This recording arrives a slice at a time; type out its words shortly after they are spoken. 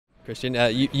Christian,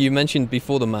 you mentioned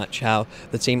before the match how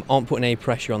the team aren't putting any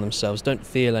pressure on themselves, don't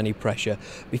feel any pressure.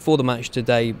 Before the match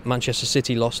today, Manchester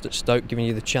City lost at Stoke, giving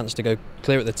you the chance to go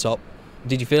clear at the top.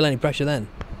 Did you feel any pressure then?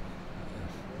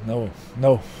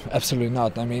 No, absolutely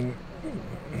not. I mean,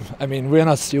 we're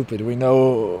not stupid. We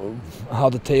know how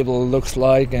the table looks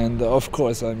like, and of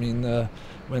course,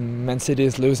 when Man City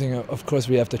is losing, of course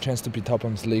we have the chance to be top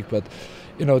of the league. But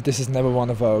this is never one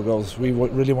of our goals. We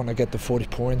really want to get the 40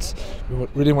 points. We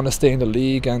really want to stay in the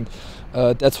league, and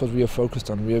that's what we are focused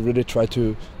on. We really try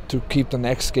to keep the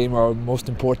next game our most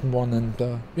important one,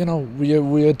 and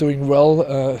we are doing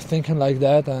well, thinking like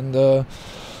that, and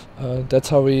that's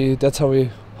how we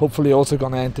hopefully also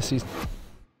gonna end the season.